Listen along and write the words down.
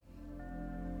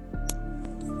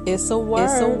It's a word.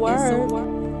 It's a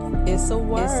word. It's a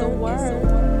word. It's a word.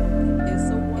 It's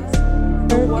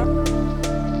a word.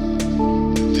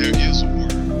 There is a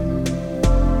word.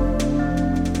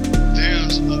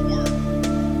 There's a word.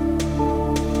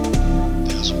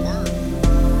 There's a word.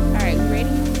 All right, we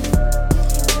ready?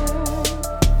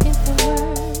 It's a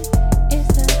word.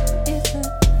 It's a word. It's a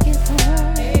word. It's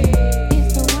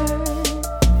a word.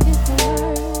 It's a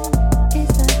word.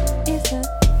 It's a word.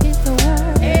 It's a word. It's a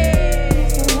word.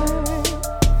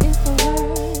 It's a word. It's a word.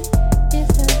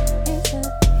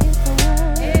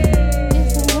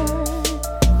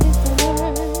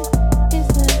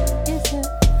 It's a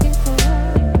word. It's a word.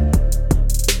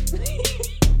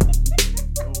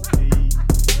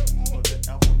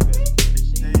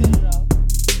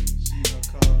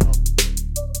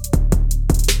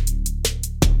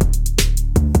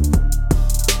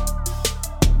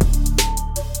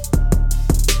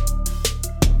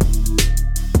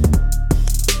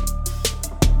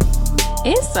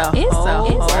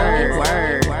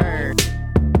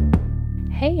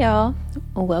 Hey y'all,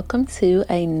 welcome to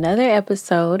another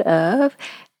episode of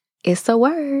It's a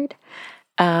Word.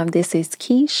 This is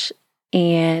Keish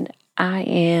and I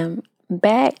am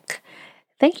back.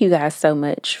 Thank you guys so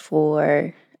much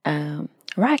for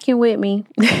rocking with me.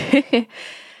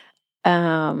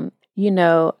 I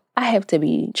have to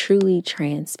be truly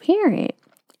transparent.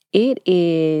 It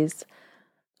is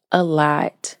a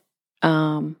lot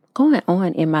going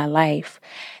on in my life.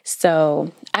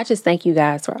 So I just thank you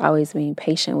guys for always being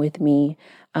patient with me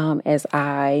as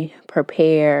I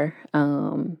prepare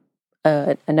another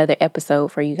episode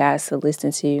for you guys to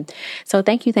listen to. So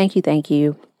thank you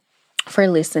for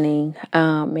listening.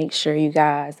 Make sure you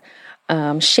guys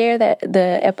share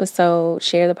the episode,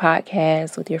 share the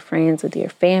podcast with your friends, with your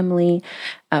family.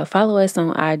 Follow us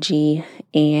on IG,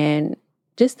 and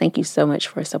just thank you so much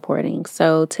for supporting.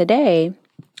 So today,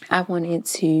 I wanted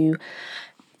to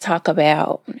talk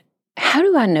about, how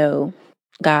do I know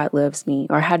God loves me,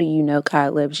 or how do you know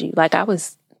God loves you? Like, I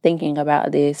was thinking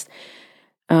about this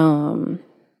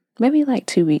maybe like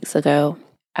 2 weeks ago.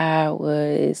 I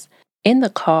was in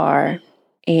the car,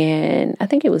 and I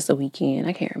think it was the weekend.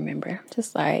 I can't remember.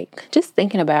 Just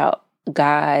thinking about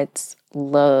God's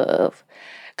love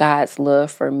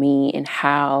for me and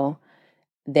how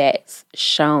that's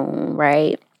shown,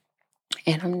 right?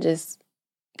 And I'm just,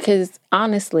 because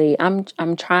honestly, I'm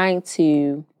trying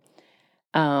to,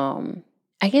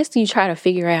 I guess you try to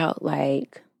figure out,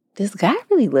 like, does God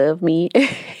really love me?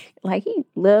 Like, he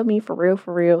loved me for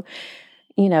real,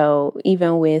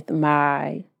 even with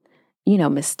my,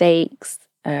 mistakes,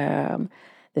 the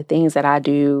things that I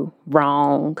do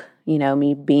wrong,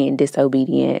 me being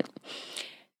disobedient.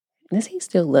 Does he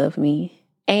still love me?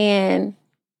 And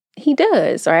he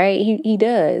does, right? He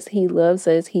does. He loves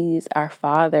us. He's our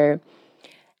Father.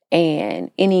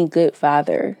 And any good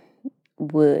father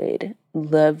would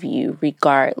love you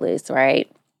regardless,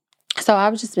 right? So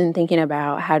I've just been thinking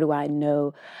about, how do I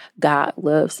know God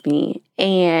loves me?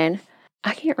 And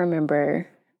I can't remember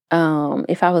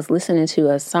if I was listening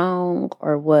to a song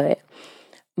or what,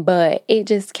 but it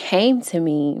just came to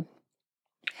me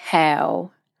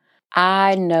how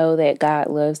I know that God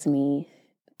loves me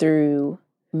through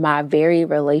my very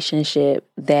relationship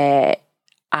that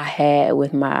I had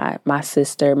with my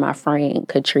sister, my friend,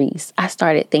 Catrice. I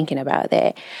started thinking about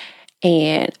that.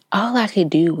 And all I could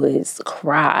do was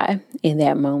cry in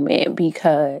that moment,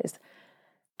 because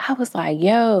I was like,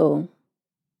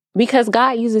 because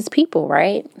God uses people,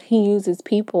 right? He uses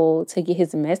people to get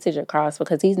his message across,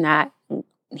 because he's not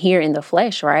here in the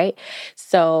flesh, right?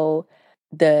 So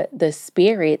the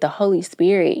Spirit, the Holy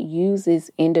Spirit,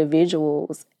 uses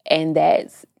individuals, and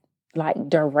that's like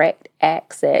direct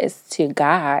access to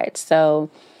God. So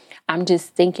I'm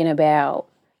just thinking about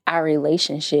our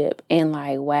relationship and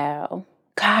like, wow,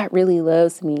 God really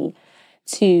loves me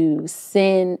to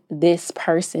send this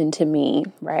person to me,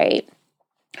 right?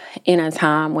 In a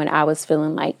time when I was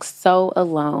feeling like so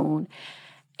alone,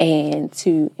 and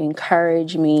to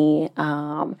encourage me,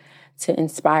 to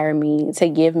inspire me, to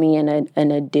give me an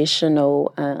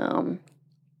additional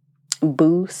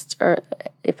boost, or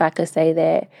if I could say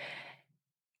that,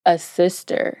 a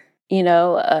sister,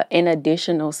 an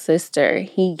additional sister.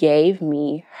 He gave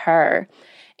me her.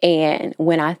 And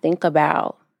when I think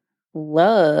about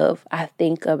love, I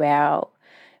think about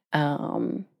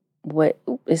what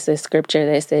is the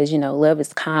scripture that says, love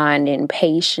is kind and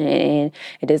patient, and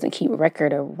it doesn't keep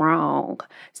record of wrong.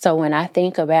 So when I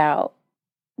think about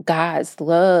God's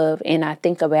love, and I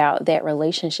think about that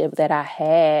relationship that I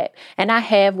had and I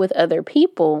have with other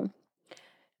people,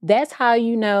 that's how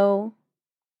you know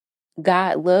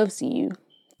God loves you,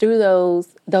 through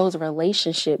those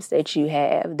relationships that you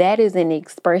have. That is an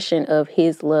expression of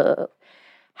his love.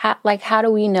 How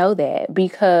do we know that?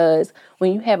 Because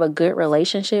when you have a good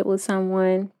relationship with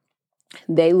someone,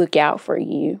 they look out for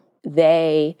you.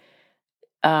 They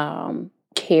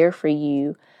care for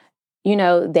you.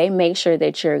 They make sure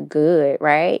that you're good,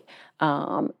 right?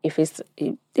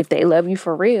 If they love you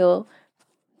for real,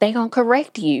 they gonna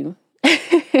correct you,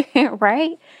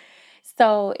 right?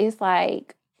 So it's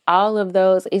like all of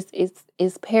those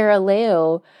is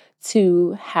parallel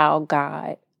to how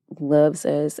God loves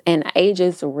us. And it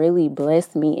just really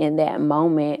blessed me in that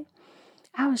moment.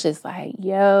 I was just like,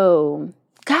 yo,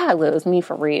 God loves me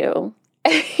for real.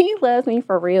 He loves me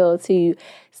for real to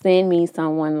send me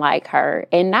someone like her.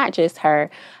 And not just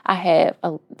her. I have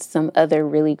some other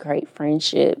really great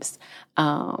friendships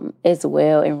as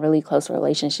well, and really close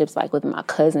relationships like with my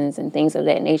cousins and things of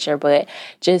that nature. But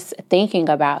just thinking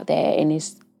about that, and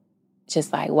it's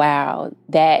just like, wow,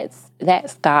 that's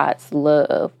God's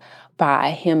love,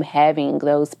 by him having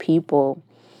those people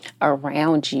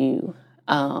around you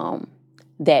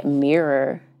that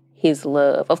mirror his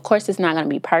love. Of course, it's not going to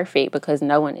be perfect, because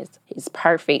no one is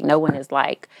perfect. No one is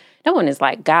like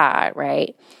God,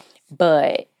 right?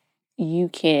 But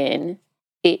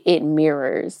it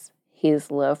mirrors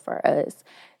his love for us.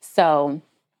 So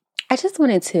I just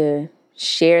wanted to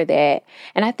share that.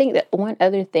 And I think that one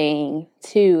other thing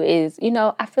too is,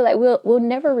 I feel like we'll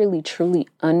never really truly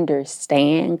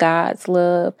understand God's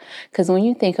love, because when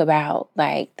you think about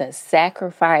like the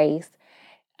sacrifice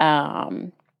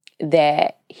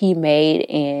that he made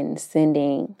in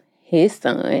sending his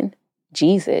son,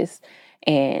 Jesus,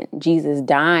 and Jesus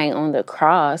dying on the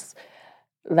cross,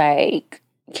 like,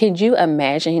 could you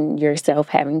imagine yourself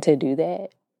having to do that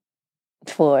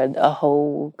for a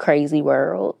whole crazy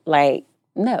world? Like,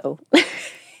 no.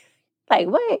 Like,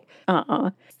 what?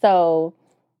 So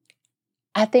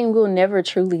I think we'll never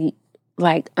truly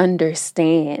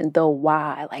understand the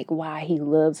why, why he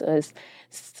loves us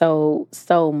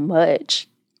so much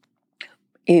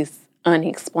is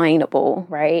unexplainable,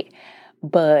 right?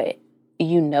 But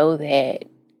that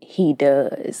he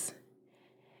does.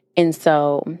 And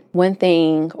so one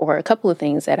thing, or a couple of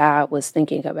things that I was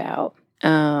thinking about,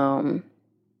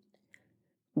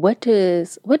 what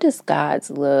does God's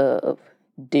love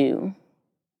do?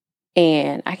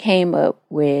 And I came up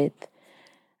with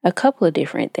a couple of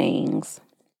different things.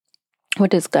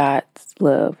 What does God's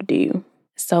love do?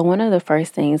 So one of the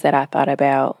first things that I thought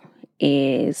about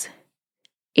is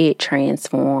it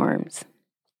transforms.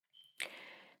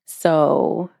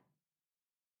 So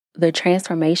the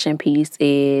transformation piece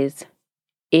is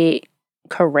it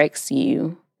corrects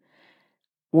you.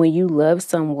 When you love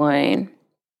someone,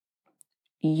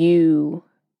 you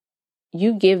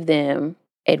give them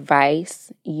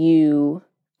advice. You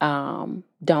don't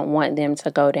want them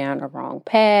to go down the wrong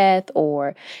path,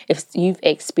 or if you've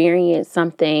experienced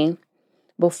something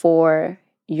before,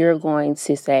 you're going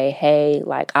to say, hey,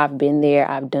 I've been there,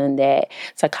 I've done that,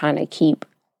 to kind of keep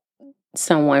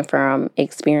someone from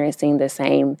experiencing the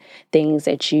same things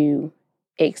that you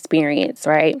experience,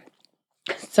 right?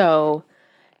 So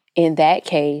in that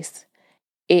case,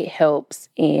 it helps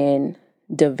in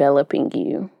developing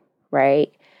you,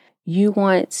 right? You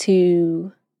want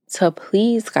to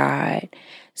please God.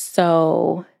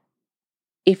 So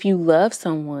if you love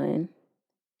someone,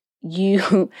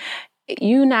 you're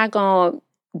not going to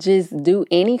just do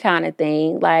any kind of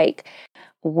thing. Like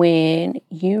when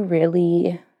you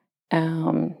really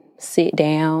sit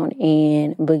down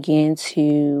and begin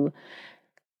to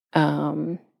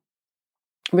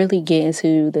really get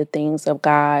into the things of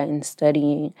God and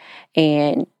studying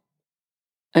and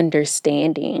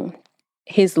understanding,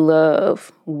 his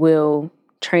love will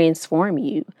transform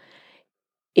you.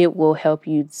 It will help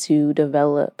you to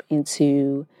develop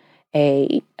into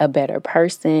a better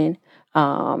person,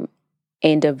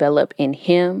 and develop in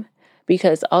him,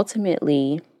 because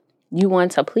ultimately you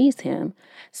want to please him.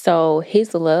 So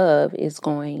his love is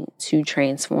going to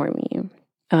transform you.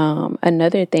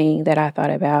 Another thing that I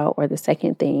thought about, or the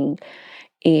second thing,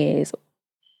 is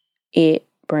it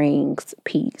brings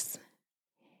peace.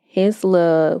 His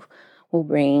love will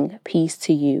bring peace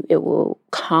to you. It will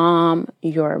calm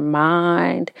your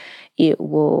mind. It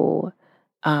will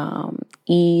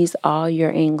ease all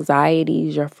your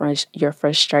anxieties, your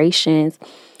frustrations,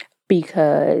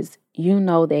 because you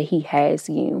know that he has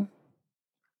you.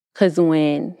 Because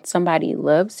when somebody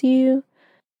loves you,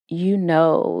 you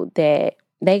know that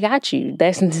they got you.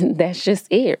 That's just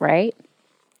it, right?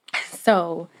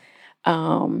 So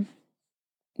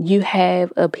you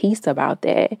have a peace about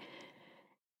that.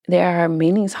 There are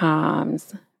many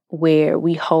times where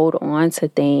we hold on to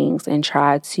things and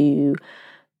try to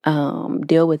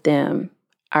deal with them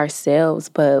ourselves.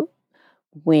 But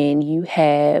when you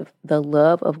have the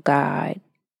love of God,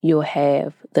 you'll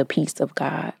have the peace of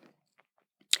God.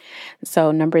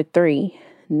 So number three,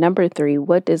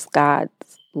 what does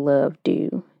God's love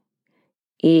do?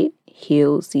 It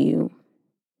heals you.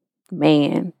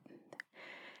 Man,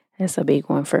 that's a big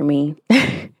one for me.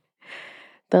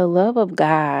 The love of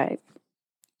God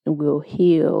will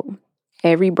heal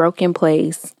every broken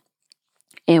place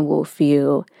and will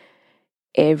fill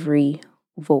every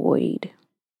void.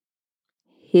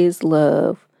 His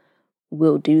love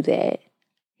will do that.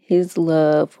 His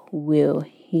love will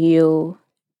heal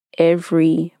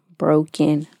every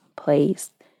broken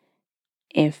place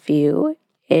and fill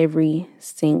every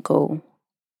single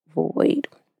void.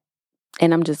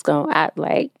 And I'm just going to act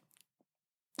like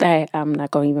I'm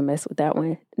not going to even mess with that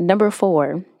one. Number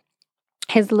 4,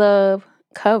 his love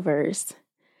covers.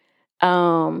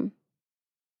 And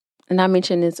I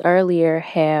mentioned this earlier,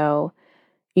 how,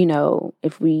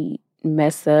 if we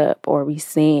mess up or we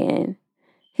sin,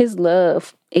 his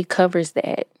love, it covers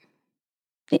that.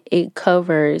 It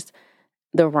covers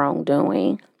the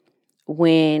wrongdoing.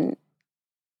 When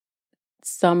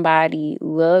somebody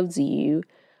loves you,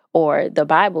 or the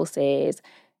Bible says,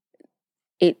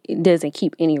 it doesn't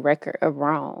keep any record of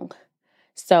wrong.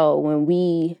 So when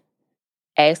we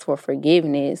ask for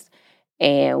forgiveness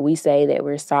and we say that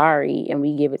we're sorry and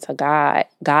we give it to God,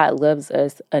 God loves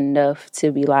us enough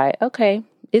to be like, okay,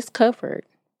 it's covered.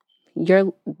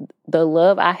 The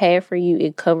love I have for you,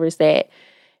 it covers that.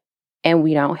 And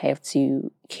we don't have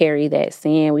to carry that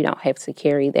sin. We don't have to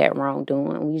carry that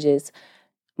wrongdoing. We just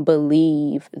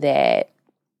believe that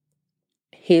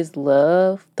his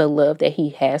love, the love that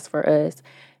he has for us,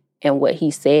 and what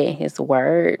he said in his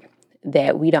word,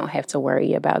 that we don't have to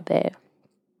worry about that.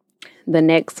 The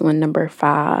next one, number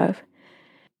 5,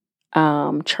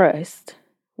 trust.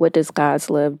 What does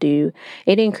God's love do?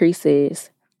 It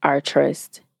increases our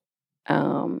trust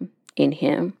in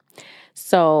him.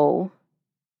 So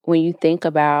when you think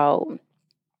about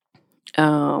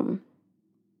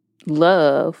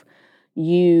love,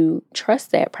 you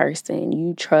trust that person.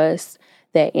 You trust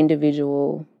that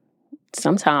individual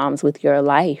sometimes with your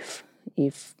life,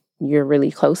 if you're really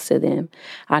close to them.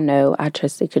 I know I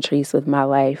trusted Catrice with my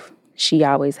life. She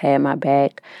always had my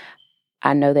back.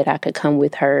 I know that I could come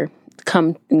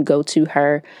and go to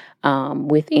her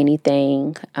with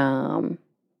anything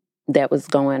that was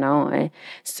going on.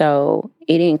 So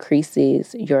it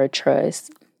increases your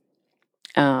trust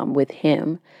with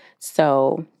him.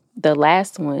 So the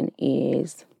last one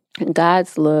is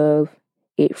God's love.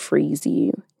 It frees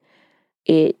you.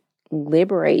 It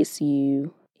liberates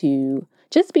you to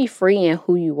just be free in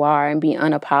who you are and be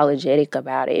unapologetic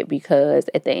about it, because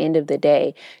at the end of the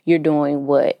day, you're doing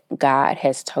what God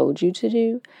has told you to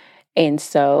do. And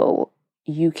so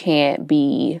you can't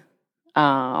be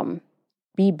bound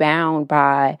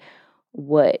by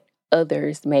what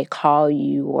others may call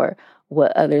you or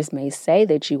what others may say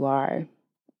that you are,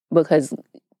 because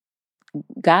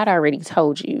God already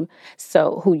told you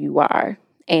so who you are,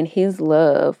 and his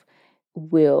love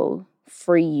will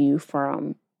free you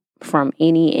from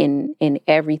any and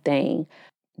everything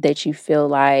that you feel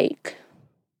like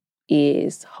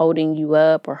is holding you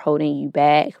up or holding you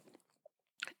back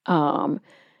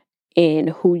in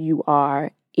who you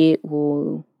are. It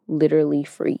will literally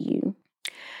free you.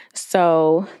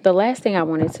 So the last thing I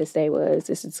wanted to say was,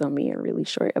 this is going to be a really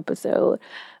short episode,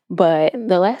 but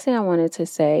the last thing I wanted to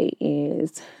say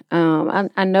is,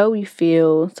 I know we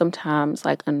feel sometimes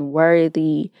like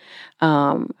unworthy.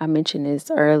 I mentioned this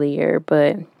earlier,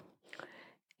 but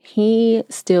he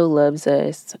still loves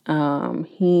us.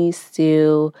 He's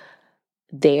still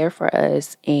there for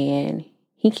us, and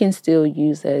he can still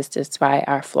use us despite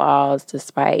our flaws,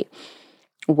 despite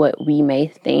what we may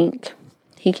think.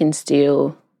 He can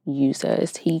still use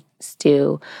us. He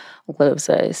still loves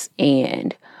us,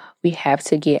 and we have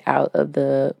to get out of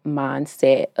the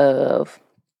mindset of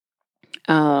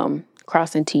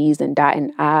crossing T's and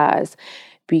dotting I's,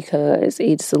 because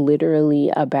it's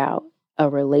literally about a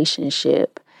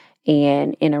relationship.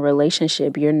 And in a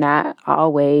relationship, you're not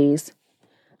always,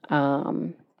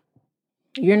 you're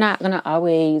not going to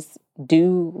always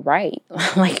do right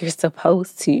like you're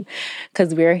supposed to,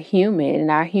 because we're human,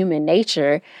 and our human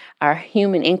nature, our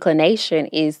human inclination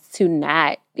is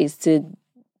to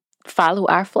follow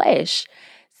our flesh.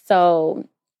 So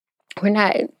we're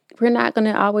not going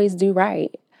to always do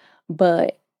right.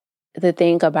 But the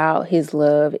thing about his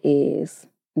love is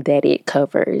that it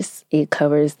covers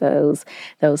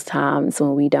those times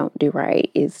when we don't do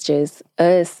right. It's just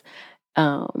us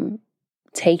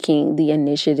taking the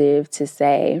initiative to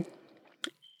say,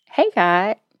 hey,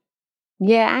 God,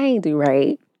 yeah, I ain't do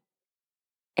right.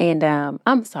 And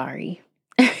I'm sorry.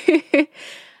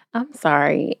 I'm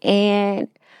sorry. And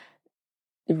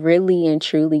really and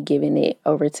truly giving it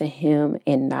over to Him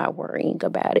and not worrying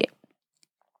about it.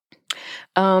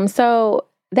 So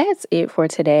that's it for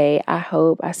today. I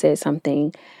hope I said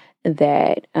something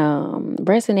that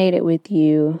resonated with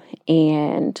you.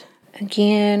 And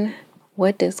again,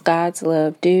 what does God's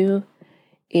love do?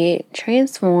 It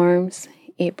transforms,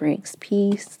 it brings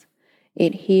peace,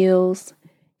 it heals,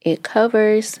 it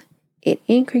covers, it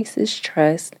increases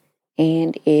trust,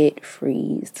 and it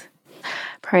frees.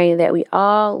 Praying that we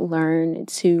all learn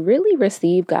to really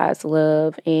receive God's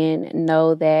love and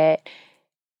know that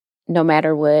no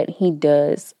matter what, He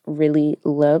does really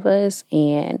love us,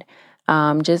 and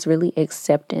just really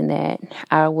accepting that.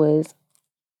 I was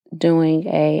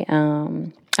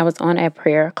on a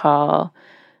prayer call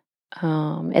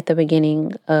at the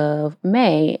beginning of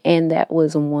May, and that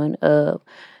was one of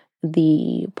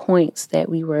the points that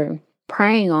we were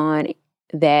praying on,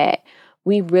 that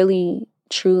we really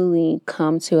truly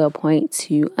come to a point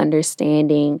to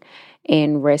understanding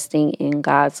and resting in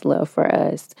God's love for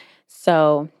us.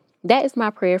 So that is my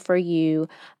prayer for you.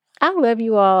 I love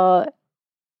you all,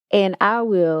 and I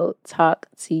will talk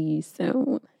to you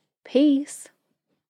soon. Peace.